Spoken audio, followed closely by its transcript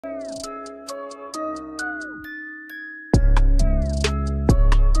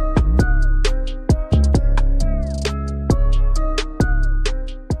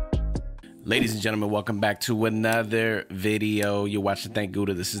Ladies and gentlemen, welcome back to another video. You're watching Thank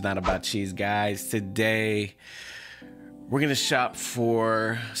Gouda. This is not about cheese, guys. Today, we're going to shop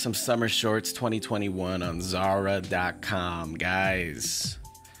for some summer shorts 2021 on Zara.com. Guys,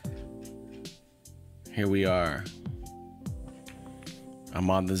 here we are. I'm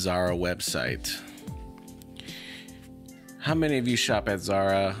on the Zara website. How many of you shop at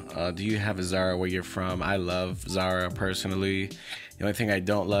Zara? Do you have a Zara where you're from? I love Zara personally. The only thing I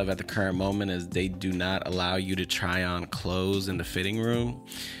don't love at the current moment is they do not allow you to try on clothes in the fitting room.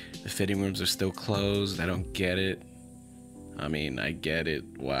 The fitting rooms are still closed. I don't get it. I mean, I get it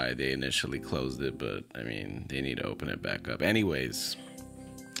why they initially closed it, but I mean, they need to open it back up. Anyways,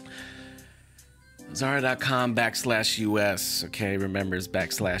 Zara.com/US. Okay, remember it's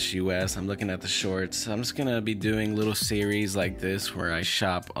 /US. I'm looking at the shorts. I'm just gonna be doing little series like this where I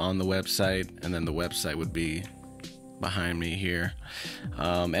shop on the website and then the website would be behind me here.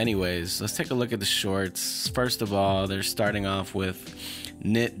 Anyways, let's take a look at the shorts. First of all, they're starting off with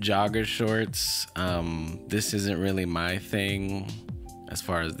knit jogger shorts. This isn't really my thing as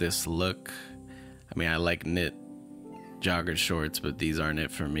far as this look. I mean, I like knit jogger shorts, but these aren't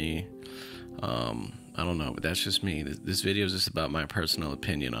it for me. I don't know, but that's just me. This video is just about my personal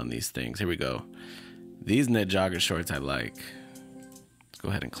opinion on these things. Here we go. These knit jogger shorts I like. Let's go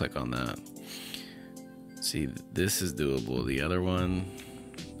ahead and click on that. See, this is doable. The other one,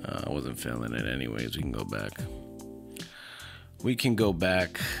 I wasn't feeling it anyways. We can go back. We can go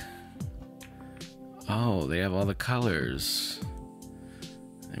back. Oh, they have all the colors.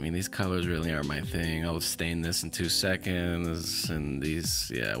 I mean, these colors really aren't my thing. I would stain this in 2 seconds. And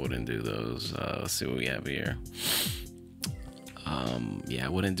these, yeah, I wouldn't do those. Let's see what we have here. Yeah, I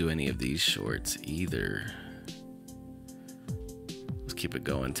wouldn't do any of these shorts either. Keep it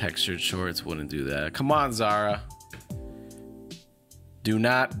going. Textured shorts, wouldn't do that. Come on, Zara. Do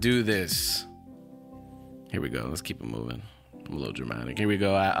not do this. Here we go. Let's keep it moving. I'm a little dramatic. Here we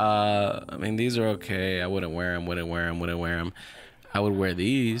go. I mean, these are okay. I wouldn't wear them. Wouldn't wear them. I would wear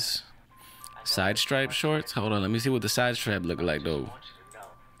these. Side stripe shorts. Hold on. Let me see what the side stripe look like, though.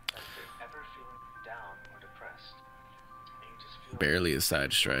 Barely a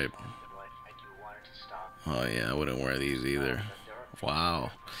side stripe. Oh, yeah. I wouldn't wear these either.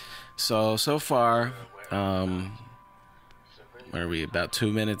 Wow. So far, where are we? About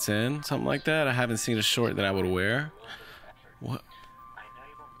 2 minutes in, something like that. I haven't seen a short that I would wear. What?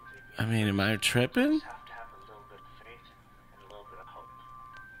 I mean, am I tripping?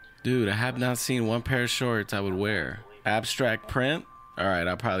 Dude, I have not seen one pair of shorts I would wear. Abstract print? All right,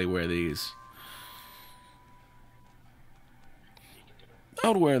 I'll probably wear these. I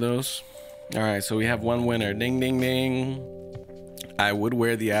would wear those. All right, so we have one winner. Ding, ding, ding. I would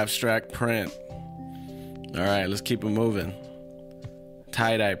wear the abstract print. All right, let's keep it moving.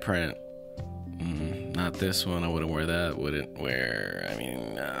 Tie-dye print. Not this one. I wouldn't wear that. Wouldn't wear. I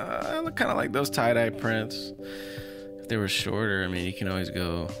mean, I kind of like those tie-dye prints. If they were shorter, I mean, you can always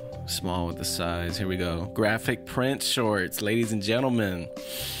go small with the size. Here we go. Graphic print shorts, ladies and gentlemen.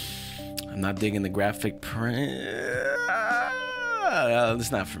 I'm not digging the graphic print.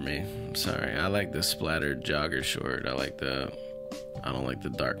 It's not for me. I'm sorry. I like the splattered jogger short. I like the. I don't like the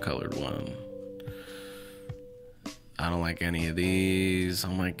dark colored one. I don't like any of these. Oh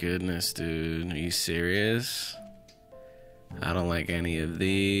my goodness, dude. Are you serious? I don't like any of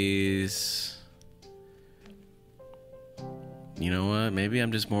these. You know what? Maybe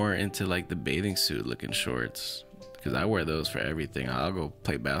I'm just more into like the bathing suit looking shorts. Because I wear those for everything. I'll go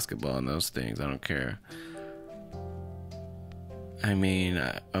play basketball in those things. I don't care. I mean,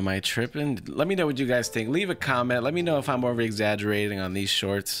 am I tripping? Let me know what you guys think. Leave a comment. Let me know if I'm over-exaggerating on these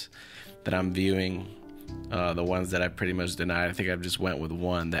shorts that I'm viewing. The ones that I pretty much denied. I think I just went with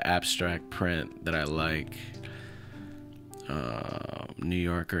one, the abstract print that I like. New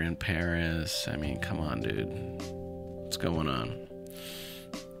Yorker in Paris. I mean, come on, dude. What's going on?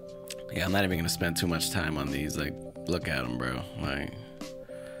 Yeah, I'm not even going to spend too much time on these. Like, look at them, bro. Like,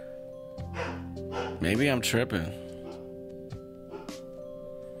 maybe I'm tripping.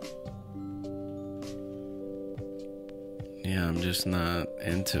 Yeah, I'm just not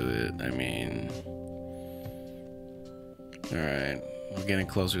into it. I mean, all right, we're getting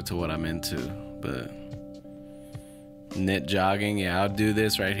closer to what I'm into, but knit jogging, yeah, I'll do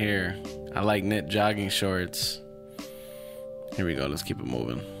this right here. I like knit jogging shorts. Here we go, let's keep it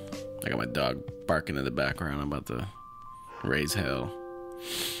moving. I got my dog barking in the background. I'm about to raise hell.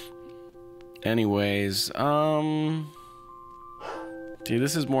 Anyways, see,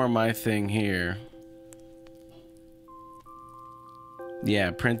 this is more my thing here.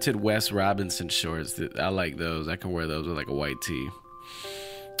 Yeah, printed Wes Robinson shorts. I like those. I can wear those with like a white tee.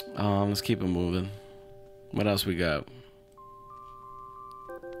 Let's keep it moving. What else we got?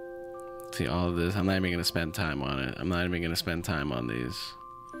 See, all of this. I'm not even gonna spend time on it. I'm not even gonna spend time on these.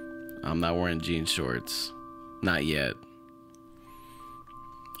 I'm not wearing jean shorts. Not yet.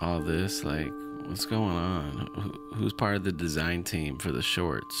 All this, like, what's going on? Who's part of the design team for the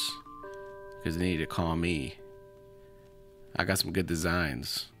shorts? Because they need to call me. I got some good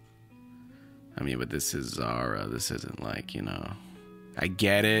designs. I mean, but this is Zara. This isn't like, you know. I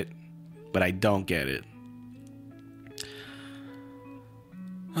get it, but I don't get it.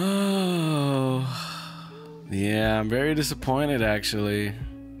 Oh, yeah, I'm very disappointed actually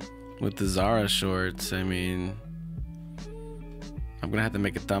with the Zara shorts. I mean, I'm gonna have to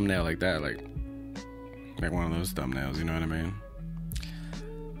make a thumbnail like that, like one of those thumbnails, you know what I mean?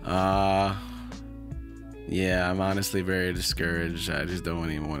 Yeah, I'm honestly very discouraged. I just don't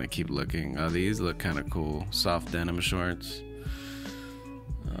even want to keep looking. These look kind of cool. Soft denim shorts.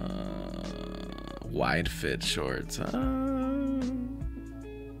 Wide fit shorts.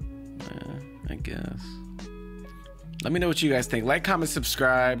 I guess. Let me know what you guys think. Like, comment,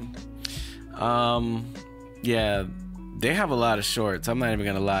 subscribe. Yeah, they have a lot of shorts. I'm not even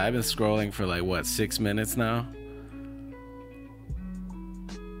gonna lie. I've been scrolling for like what, 6 minutes now.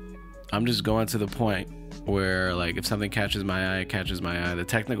 I'm just going to the point where, like, if something catches my eye, it catches my eye. The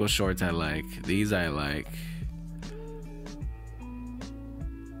technical shorts I like. These I like.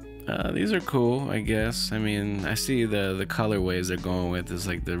 These are cool, I guess. I mean, I see the colorways they're going with is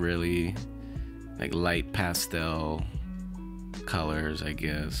like the really like light pastel colors, I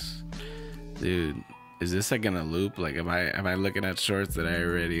guess. Dude, is this like gonna loop? Like, am I looking at shorts that I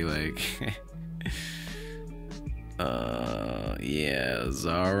already like? Yeah,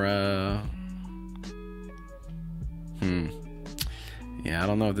 Zara. Yeah, I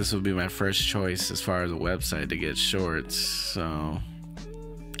don't know if this would be my first choice as far as a website to get shorts. So,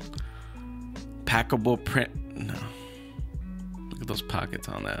 packable print. No, look at those pockets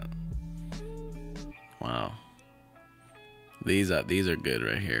on that. Wow, these are good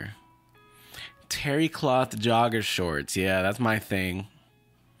right here. Terry cloth jogger shorts. Yeah, that's my thing.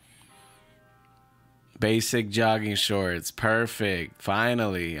 Basic jogging shorts. Perfect.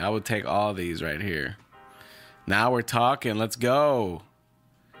 Finally, I would take all these right here. Now we're talking. Let's go.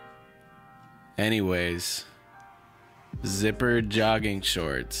 Anyways, zippered jogging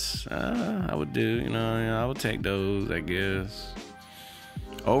shorts. I would do, you know, I would take those, I guess.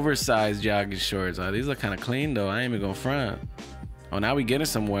 Oversized jogging shorts. These look kind of clean though. I ain't even gonna front. Oh, now we getting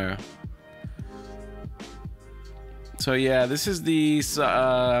somewhere. So yeah, this is the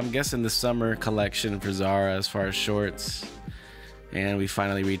I'm guessing the summer collection for Zara as far as shorts. And we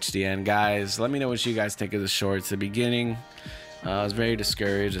finally reached the end. Guys, let me know what you guys think of the shorts. The beginning, I was very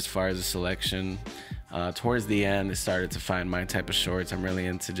discouraged as far as the selection. Towards the end, I started to find my type of shorts. I'm really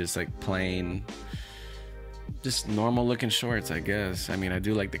into just like plain, just normal looking shorts, I guess. I mean, I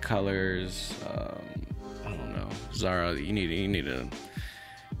do like the colors. I don't know. Zara, you need to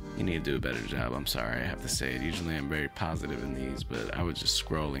do a better job. I'm sorry, I have to say it. Usually I'm very positive in these, but I was just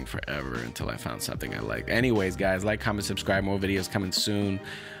scrolling forever until I found something I liked. Anyways, guys, like, comment, subscribe. More videos coming soon.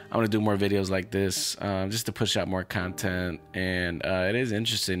 I want to do more videos like this, just to push out more content. And it is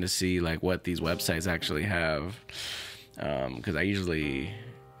interesting to see like what these websites actually have, because I usually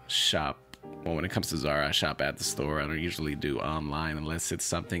shop. Well, when it comes to Zara, I shop at the store. I don't usually do online unless it's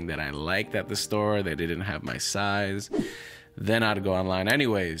something that I liked at the store that didn't have my size. Then I'd go online.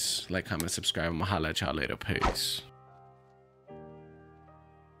 Anyways, like, comment, subscribe. I'm gonna holla at y'all later. Peace.